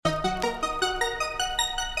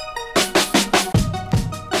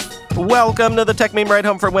Welcome to the Tech Meme Ride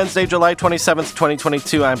Home for Wednesday, July 27th,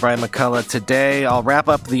 2022. I'm Brian McCullough. Today, I'll wrap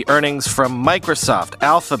up the earnings from Microsoft,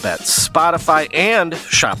 Alphabet, Spotify, and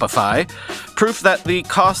Shopify. Proof that the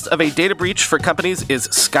cost of a data breach for companies is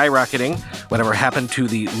skyrocketing. Whatever happened to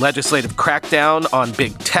the legislative crackdown on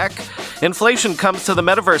big tech? Inflation comes to the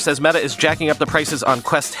metaverse as Meta is jacking up the prices on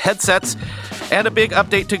Quest headsets. And a big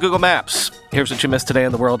update to Google Maps. Here's what you missed today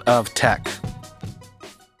in the world of tech.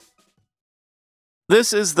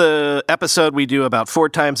 This is the episode we do about 4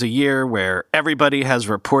 times a year where everybody has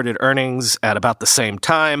reported earnings at about the same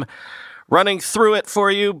time. Running through it for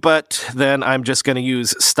you, but then I'm just going to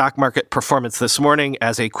use stock market performance this morning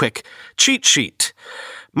as a quick cheat sheet.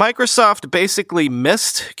 Microsoft basically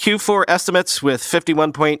missed Q4 estimates with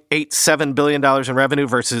 $51.87 billion in revenue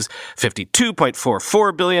versus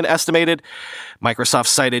 $52.44 billion estimated. Microsoft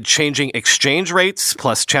cited changing exchange rates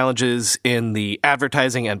plus challenges in the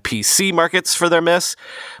advertising and PC markets for their miss.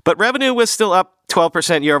 But revenue was still up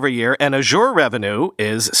 12% year over year, and Azure revenue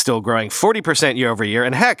is still growing 40% year over year.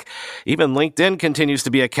 And heck, even LinkedIn continues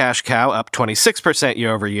to be a cash cow, up 26%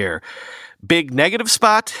 year over year. Big negative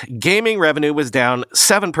spot, gaming revenue was down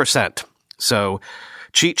 7%. So,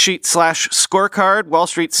 cheat sheet / scorecard. Wall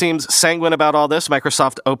Street seems sanguine about all this.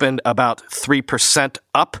 Microsoft opened about 3%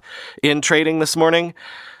 up in trading this morning.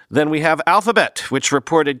 Then we have Alphabet, which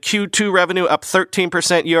reported Q2 revenue up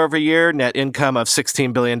 13% year over year, net income of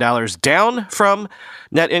 $16 billion down from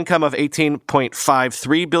net income of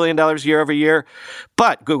 $18.53 billion year over year.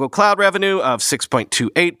 But Google Cloud revenue of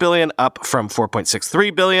 $6.28 billion, up from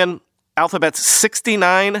 $4.63 billion. Alphabet's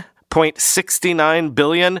 $69.69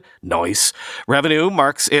 billion revenue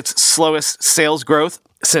marks its slowest sales growth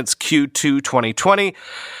since Q2 2020,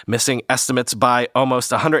 missing estimates by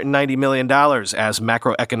almost $190 million as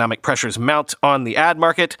macroeconomic pressures mount on the ad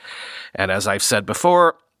market. And as I've said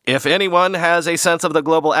before, if anyone has a sense of the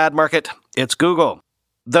global ad market, it's Google.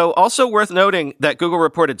 Though also worth noting that Google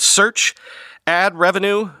reported search ad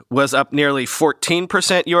revenue was up nearly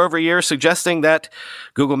 14% year over year, suggesting that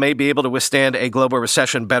Google may be able to withstand a global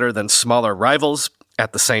recession better than smaller rivals.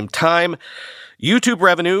 At the same time, YouTube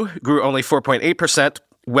revenue grew only 4.8%,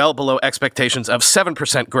 well below expectations of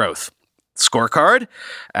 7% growth. Scorecard,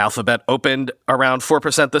 Alphabet opened around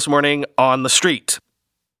 4% this morning on the street.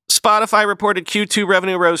 Spotify reported Q2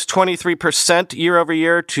 revenue rose 23% year over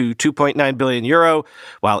year to €2.9 billion,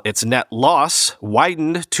 while its net loss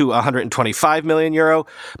widened to €125 million.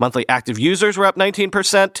 Monthly active users were up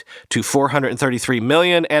 19% to 433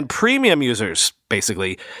 million, and premium users,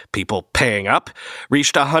 basically people paying up,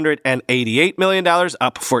 reached $188 million,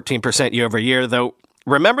 up 14% year over year. Though,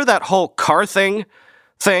 remember that whole car thing?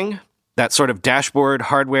 That sort of dashboard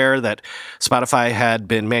hardware that Spotify had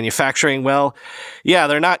been manufacturing? Well, yeah,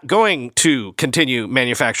 they're not going to continue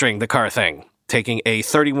manufacturing the car thing, taking a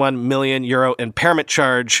 €31 million impairment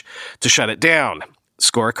charge to shut it down.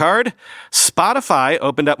 Scorecard, Spotify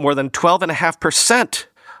opened up more than 12.5%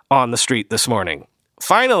 on the street this morning.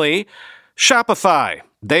 Finally, Shopify.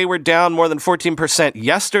 They were down more than 14%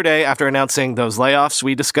 yesterday after announcing those layoffs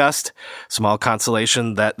we discussed. Small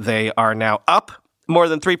consolation that they are now up more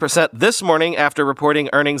than 3% this morning after reporting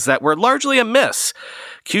earnings that were largely a miss.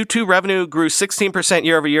 Q2 revenue grew 16%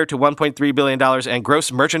 year over year to $1.3 billion, and gross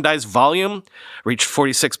merchandise volume reached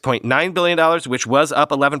 $46.9 billion, which was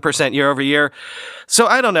up 11% year over year. So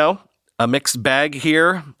I don't know, a mixed bag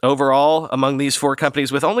here overall among these 4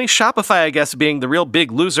 companies, with only Shopify, I guess, being the real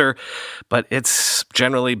big loser, but it's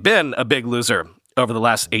generally been a big loser over the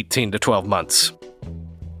last 18 to 12 months.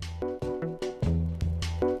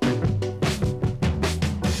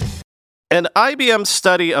 An IBM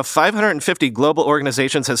study of 550 global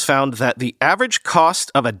organizations has found that the average cost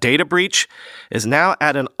of a data breach is now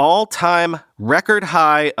at an all-time record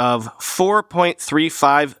high of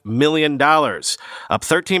 $4.35 million, up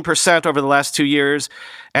 13% over the last 2 years,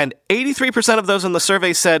 and 83% of those in the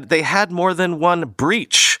survey said they had more than one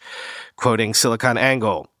breach, quoting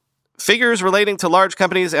SiliconANGLE. Figures relating to large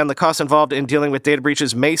companies and the costs involved in dealing with data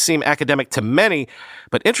breaches may seem academic to many,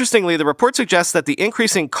 but interestingly, the report suggests that the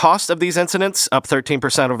increasing cost of these incidents, up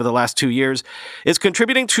 13% over the last 2 years, is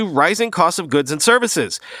contributing to rising costs of goods and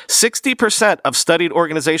services. 60% of studied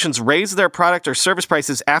organizations raise their product or service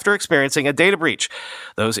prices after experiencing a data breach.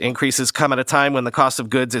 Those increases come at a time when the cost of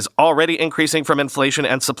goods is already increasing from inflation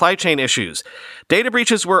and supply chain issues. Data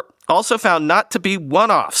breaches were also found not to be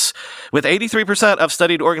one-offs, with 83% of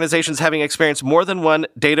studied organizations having experienced more than one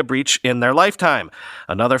data breach in their lifetime.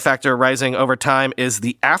 Another factor rising over time is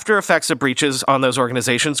the after effects of breaches on those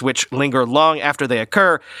organizations, which linger long after they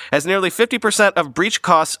occur, as nearly 50% of breach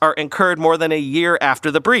costs are incurred more than a year after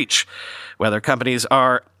the breach. Whether companies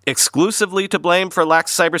are exclusively to blame for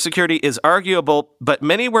lax cybersecurity is arguable, but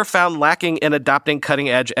many were found lacking in adopting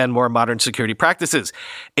cutting-edge and more modern security practices.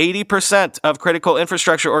 80% of critical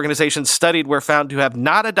infrastructure organizations studied were found to have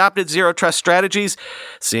not adopted zero-trust strategies,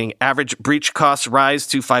 seeing average breach costs rise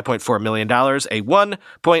to $5.4 million, a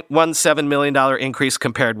 $1.17 million increase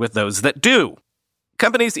compared with those that do.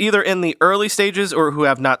 Companies either in the early stages or who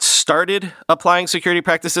have not started applying security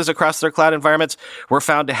practices across their cloud environments were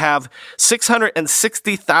found to have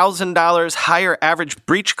 $660,000 higher average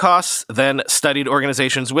breach costs than studied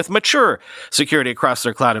organizations with mature security across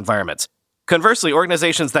their cloud environments. Conversely,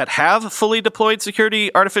 organizations that have fully deployed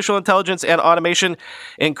security, artificial intelligence, and automation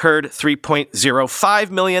incurred $3.05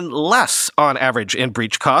 million less on average in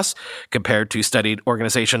breach costs compared to studied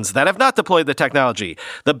organizations that have not deployed the technology,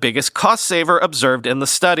 the biggest cost saver observed in the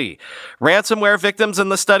study. Ransomware victims in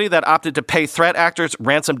the study that opted to pay threat actors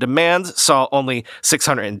ransom demands saw only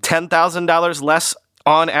 $610,000 less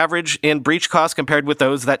on average in breach costs compared with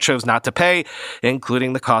those that chose not to pay,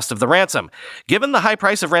 including the cost of the ransom. Given the high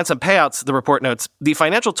price of ransom payouts, the report notes, the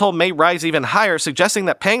financial toll may rise even higher, suggesting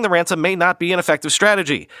that paying the ransom may not be an effective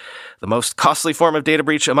strategy. The most costly form of data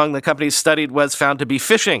breach among the companies studied was found to be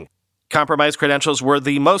phishing. Compromised credentials were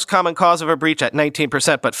the most common cause of a breach at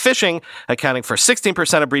 19%, but phishing, accounting for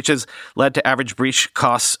 16% of breaches, led to average breach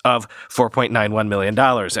costs of $4.91 million,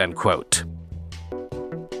 end quote.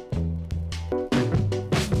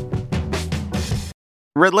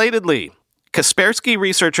 Relatedly, Kaspersky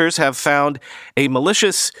researchers have found a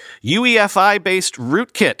malicious UEFI-based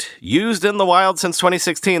rootkit used in the wild since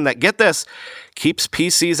 2016 that, get this, keeps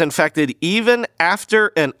PCs infected even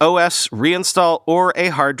after an OS reinstall or a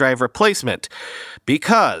hard drive replacement.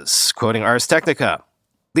 Because, quoting Ars Technica,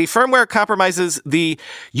 the firmware compromises the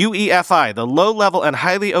UEFI, the low-level and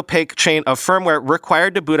highly opaque chain of firmware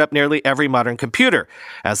required to boot up nearly every modern computer.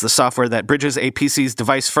 As the software that bridges a PC's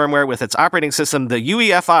device firmware with its operating system, the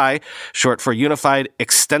UEFI, short for Unified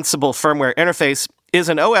Extensible Firmware Interface, is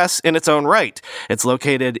an OS in its own right. It's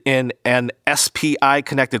located in an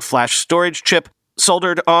SPI-connected flash storage chip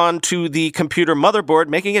soldered onto the computer motherboard,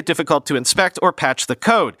 making it difficult to inspect or patch the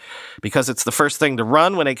code. Because it's the first thing to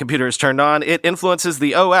run when a computer is turned on, it influences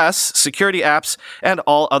the OS, security apps, and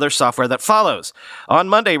all other software that follows. On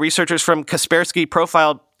Monday, researchers from Kaspersky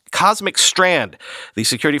profiled Cosmic Strand, the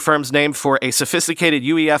security firm's name for a sophisticated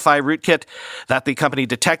UEFI rootkit that the company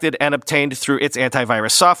detected and obtained through its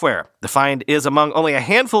antivirus software. The find is among only a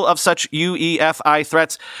handful of such UEFI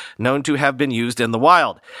threats known to have been used in the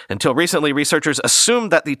wild. Until recently, researchers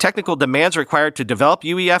assumed that the technical demands required to develop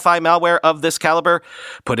UEFI malware of this caliber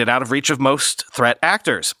put it out of reach of most threat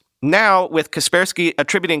actors. Now, with Kaspersky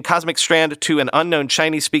attributing Cosmic Strand to an unknown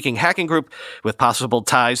Chinese-speaking hacking group with possible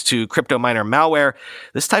ties to crypto miner malware,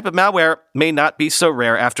 this type of malware may not be so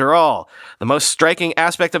rare after all. The most striking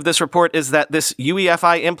aspect of this report is that this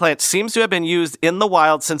UEFI implant seems to have been used in the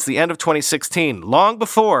wild since the end of 2016, long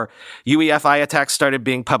before UEFI attacks started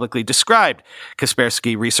being publicly described.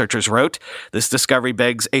 Kaspersky researchers wrote, "This discovery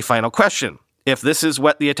begs a final question. If this is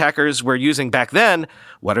what the attackers were using back then,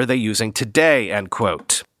 what are they using today?" End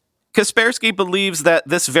quote. Kaspersky believes that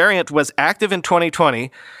this variant was active in 2020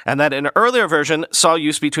 and that an earlier version saw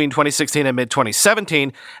use between 2016 and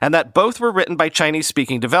mid-2017, and that both were written by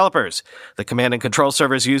Chinese-speaking developers. The command and control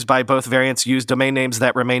servers used by both variants use domain names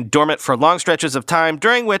that remain dormant for long stretches of time,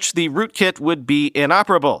 during which the rootkit would be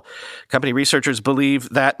inoperable. Company researchers believe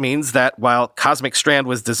that means that while Cosmic Strand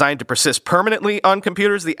was designed to persist permanently on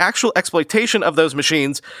computers, the actual exploitation of those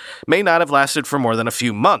machines may not have lasted for more than a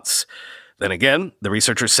few months. Then again, the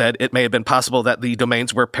researchers said it may have been possible that the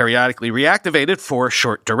domains were periodically reactivated for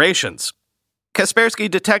short durations. Kaspersky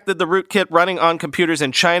detected the rootkit running on computers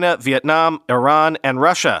in China, Vietnam, Iran, and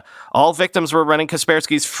Russia. All victims were running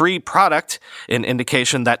Kaspersky's free product, an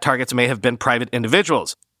indication that targets may have been private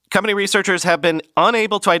individuals. Company researchers have been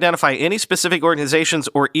unable to identify any specific organizations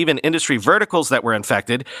or even industry verticals that were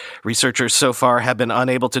infected. Researchers so far have been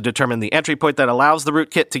unable to determine the entry point that allows the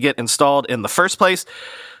rootkit to get installed in the first place.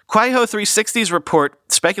 Quaiho 360's report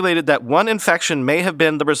speculated that one infection may have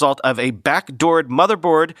been the result of a backdoored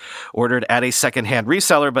motherboard ordered at a second-hand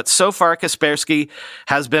reseller, but so far Kaspersky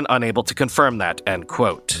has been unable to confirm that, end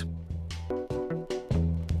quote.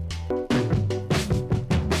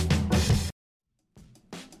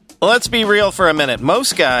 Let's be real for a minute.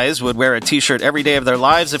 Most guys would wear a t-shirt every day of their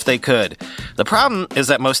lives if they could. The problem is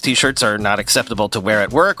that most t-shirts are not acceptable to wear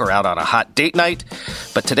at work or out on a hot date night.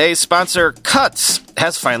 But today's sponsor, Cuts,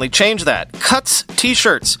 has finally changed that. Cuts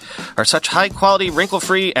t-shirts are such high-quality,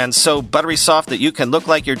 wrinkle-free, and so buttery soft that you can look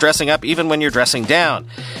like you're dressing up even when you're dressing down.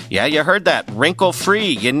 Yeah, you heard that. Wrinkle-free.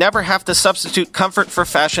 You never have to substitute comfort for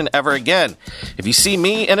fashion ever again. If you see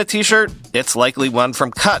me in a t-shirt, it's likely one from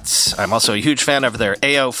Cuts. I'm also a huge fan of their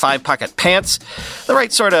AO 5-pocket pants. The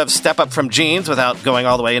right sort of step up from jeans without going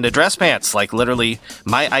all the way into dress pants, like literally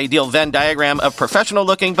my ideal Venn diagram of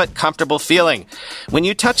professional-looking but comfortable feeling. When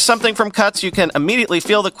you touch something from Cuts, you can immediately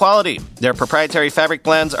feel the quality. Their proprietary fabric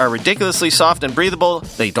blends are ridiculously soft and breathable,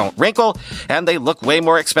 they don't wrinkle, and they look way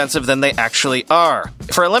more expensive than they actually are.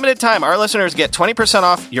 For a limited time, our listeners get 20%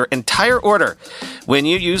 off your entire order when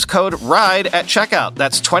you use code RIDE at checkout.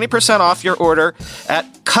 That's 20% off your order at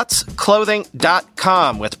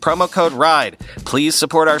cutsclothing.com with promo code RIDE. Please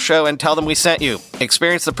support our show and tell them we sent you.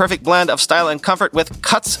 Experience the perfect blend of style and comfort with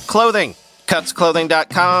Cuts Clothing.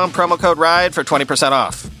 Cutsclothing.com, promo code RIDE for 20%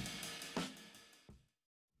 off.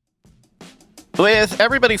 With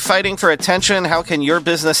everybody fighting for attention, how can your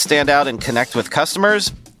business stand out and connect with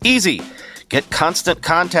customers? Easy. Get Constant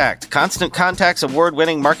Contact. Constant Contact's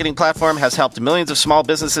award-winning marketing platform has helped millions of small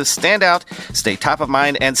businesses stand out, stay top of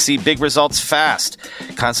mind, and see big results fast.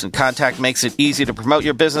 Constant Contact makes it easy to promote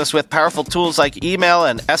your business with powerful tools like email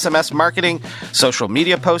and SMS marketing, social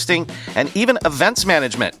media posting, and even events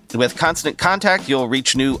management. With Constant Contact, you'll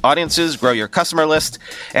reach new audiences, grow your customer list,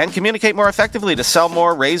 and communicate more effectively to sell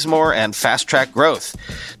more, raise more, and fast-track growth.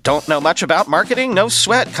 Don't know much about marketing? No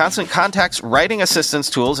sweat. Constant Contact's writing assistance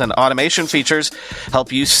tools and automation features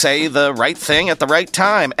help you say the right thing at the right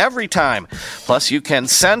time, every time. Plus, you can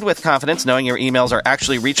send with confidence knowing your emails are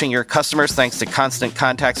actually reaching your customers thanks to Constant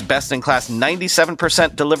Contact's best-in-class 97%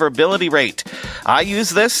 deliverability rate. I use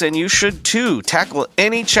this, and you should too. Tackle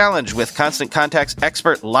any challenge with Constant Contact's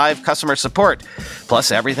expert live customer support. Plus,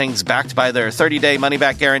 everything's backed by their 30-day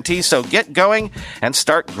money-back guarantee, so get going and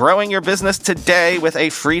start growing your business today with a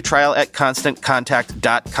free trial at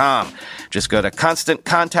ConstantContact.com. Just go to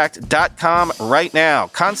ConstantContact.com right now.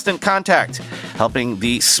 Constant Contact, helping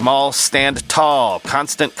the small stand tall.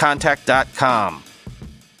 ConstantContact.com.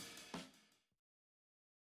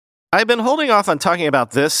 I've been holding off on talking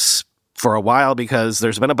about this for a while because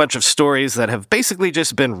there's been a bunch of stories that have basically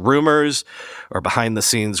just been rumors or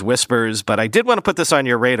behind-the-scenes whispers, but I did want to put this on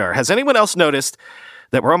your radar. Has anyone else noticed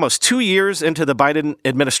that we're almost 2 years into the Biden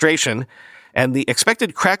administration, and the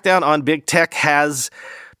expected crackdown on big tech has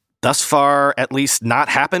thus far at least not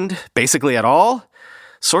happened, basically at all?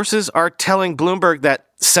 Sources are telling Bloomberg that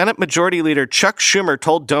Senate Majority Leader Chuck Schumer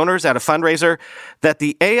told donors at a fundraiser that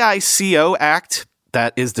the AICO Act,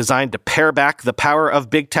 that is designed to pare back the power of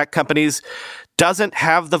big tech companies, doesn't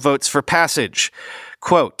have the votes for passage.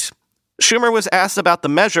 Quote, Schumer was asked about the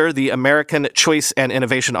measure, the American Choice and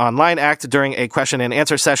Innovation Online Act, during a question and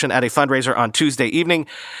answer session at a fundraiser on Tuesday evening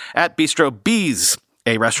at Bistro Bees,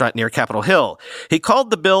 a restaurant near Capitol Hill. He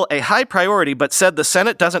called the bill a high priority, but said the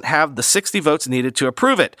Senate doesn't have the 60 votes needed to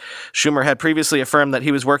approve it. Schumer had previously affirmed that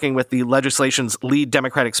he was working with the legislation's lead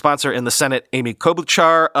Democratic sponsor in the Senate, Amy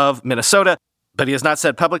Klobuchar of Minnesota, but he has not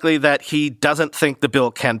said publicly that he doesn't think the bill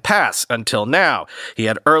can pass until now. He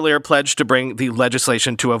had earlier pledged to bring the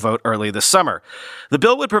legislation to a vote early this summer. The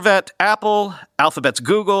bill would prevent Apple, Alphabet's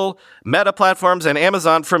Google, Meta platforms, and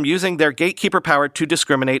Amazon from using their gatekeeper power to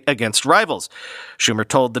discriminate against rivals. Schumer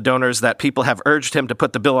told the donors that people have urged him to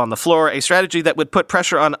put the bill on the floor, a strategy that would put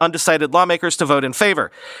pressure on undecided lawmakers to vote in favor.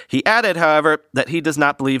 He added, however, that he does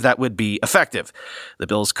not believe that would be effective. The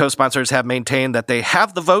bill's co-sponsors have maintained that they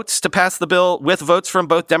have the votes to pass the bill, with votes from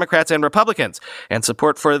both Democrats and Republicans, and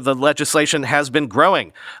support for the legislation has been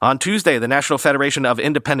growing. On Tuesday, the National Federation of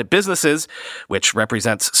Independent Businesses, which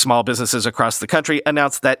represents small businesses across the country,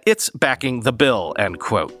 announced that it's backing the bill, end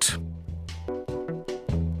quote.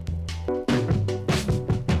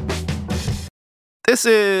 This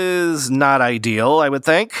is not ideal, I would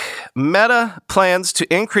think. Meta plans to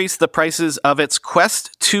increase the prices of its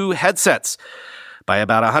Quest 2 headsets by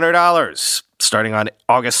about $100. Starting on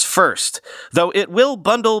August 1st, though it will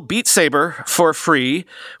bundle Beat Saber for free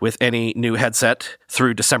with any new headset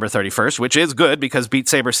through December 31st, which is good because Beat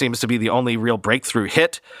Saber seems to be the only real breakthrough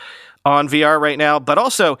hit on VR right now. But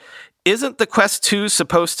also, isn't the Quest 2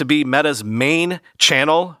 supposed to be Meta's main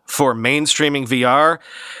channel for mainstreaming VR?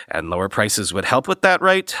 And lower prices would help with that,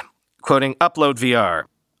 right? Quoting Upload VR.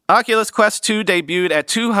 Oculus Quest 2 debuted at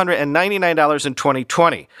 $299 in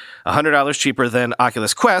 2020, $100 cheaper than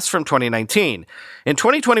Oculus Quest from 2019. In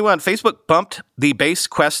 2021, Facebook bumped the base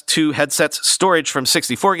Quest 2 headset's storage from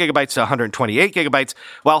 64 gigabytes to 128 gigabytes,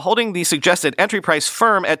 while holding the suggested entry price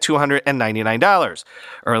firm at $299.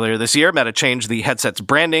 Earlier this year, Meta changed the headset's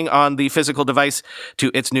branding on the physical device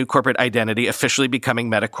to its new corporate identity, officially becoming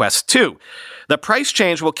Meta Quest 2. The price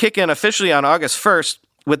change will kick in officially on August 1st,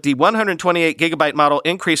 with the 128 gigabyte model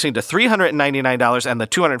increasing to $399 and the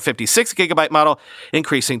 256 gigabyte model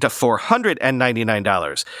increasing to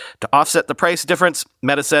 $499. To offset the price difference,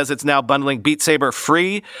 Meta says it's now bundling Beat Saber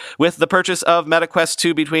free with the purchase of Meta Quest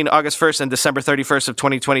 2 between August 1st and December 31st of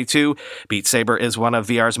 2022. Beat Saber is one of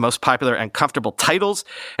VR's most popular and comfortable titles,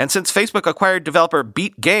 and since Facebook acquired developer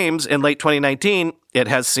Beat Games in late 2019, it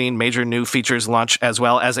has seen major new features launch as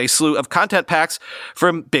well as a slew of content packs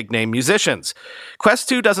from big-name musicians. Quest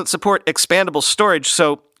 2 doesn't support expandable storage,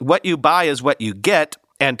 so what you buy is what you get,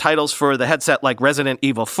 and titles for the headset like Resident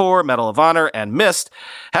Evil 4, Medal of Honor, and Myst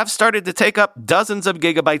have started to take up dozens of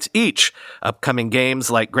gigabytes each. Upcoming games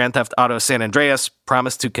like Grand Theft Auto San Andreas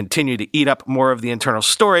promise to continue to eat up more of the internal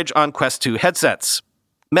storage on Quest 2 headsets.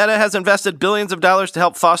 Meta has invested billions of dollars to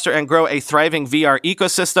help foster and grow a thriving VR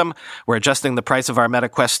ecosystem. We're adjusting the price of our Meta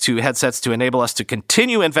Quest 2 headsets to enable us to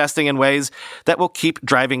continue investing in ways that will keep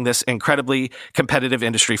driving this incredibly competitive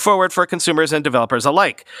industry forward for consumers and developers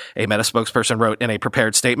alike, a Meta spokesperson wrote in a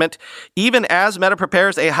prepared statement. Even as Meta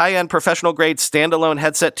prepares a high-end professional-grade standalone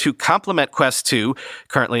headset to complement Quest 2,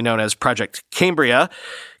 currently known as Project Cambria,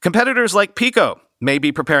 competitors like Pico may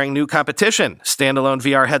be preparing new competition. Standalone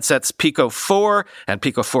VR headsets Pico 4 and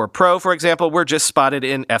Pico 4 Pro, for example, were just spotted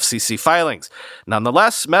in FCC filings.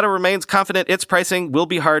 Nonetheless, Meta remains confident its pricing will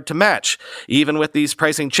be hard to match. Even with these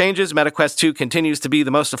pricing changes, Meta Quest 2 continues to be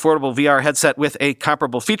the most affordable VR headset with a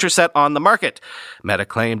comparable feature set on the market, Meta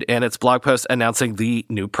claimed in its blog post announcing the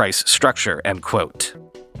new price structure, end quote.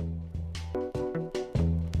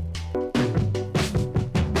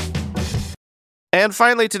 And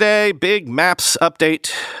finally today, big maps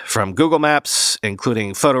update from Google Maps,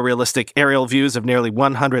 including photorealistic aerial views of nearly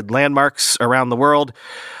 100 landmarks around the world,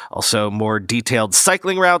 also more detailed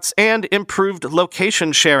cycling routes, and improved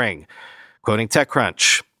location sharing. Quoting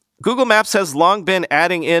TechCrunch, Google Maps has long been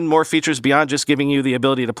adding in more features beyond just giving you the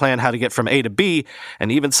ability to plan how to get from A to B,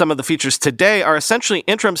 and even some of the features today are essentially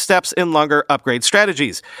interim steps in longer upgrade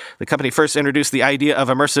strategies. The company first introduced the idea of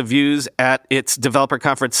immersive views at its developer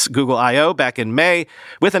conference Google I/O back in May,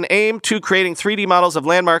 with an aim to creating 3D models of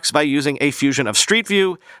landmarks by using a fusion of Street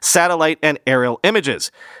View, satellite, and aerial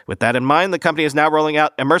images. With that in mind, the company is now rolling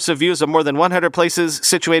out immersive views of more than 100 places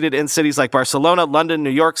situated in cities like Barcelona, London,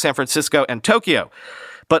 New York, San Francisco, and Tokyo.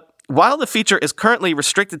 While the feature is currently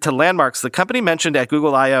restricted to landmarks, the company mentioned at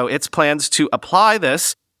Google I/O its plans to apply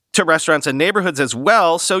this to restaurants and neighborhoods as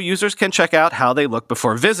well, so users can check out how they look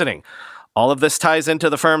before visiting. All of this ties into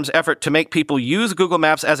the firm's effort to make people use Google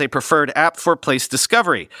Maps as a preferred app for place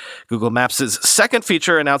discovery. Google Maps' second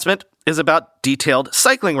feature announcement is about detailed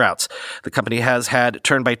cycling routes. The company has had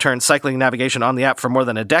turn-by-turn cycling navigation on the app for more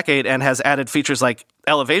than a decade and has added features like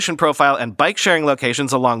elevation profile and bike sharing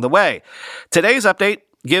locations along the way. Today's update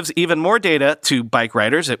gives even more data to bike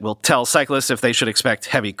riders. It will tell cyclists if they should expect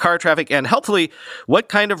heavy car traffic and hopefully what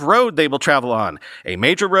kind of road they will travel on, a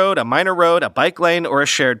major road, a minor road, a bike lane, or a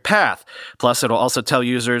shared path. Plus, it'll also tell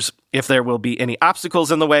users if there will be any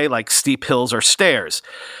obstacles in the way, like steep hills or stairs.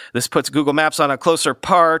 This puts Google Maps on a closer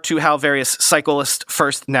par to how various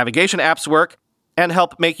cyclist-first navigation apps work, and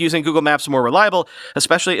help make using Google Maps more reliable,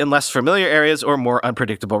 especially in less familiar areas or more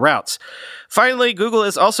unpredictable routes. Finally, Google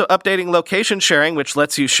is also updating location sharing, which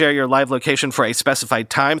lets you share your live location for a specified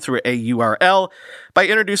time through a URL by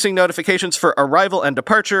introducing notifications for arrival and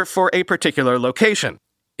departure for a particular location.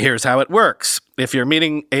 Here's how it works. If you're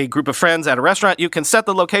meeting a group of friends at a restaurant, you can set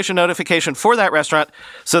the location notification for that restaurant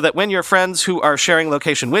so that when your friends who are sharing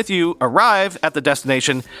location with you arrive at the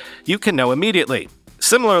destination, you can know immediately.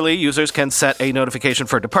 Similarly, users can set a notification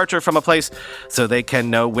for departure from a place so they can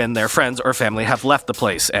know when their friends or family have left the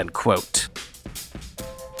place, end quote.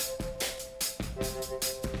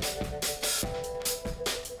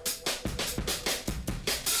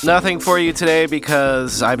 Nothing for you today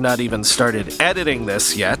because I've not even started editing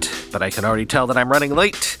this yet, but I can already tell that I'm running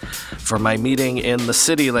late for my meeting in the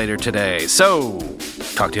city later today. So,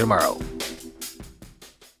 talk to you tomorrow.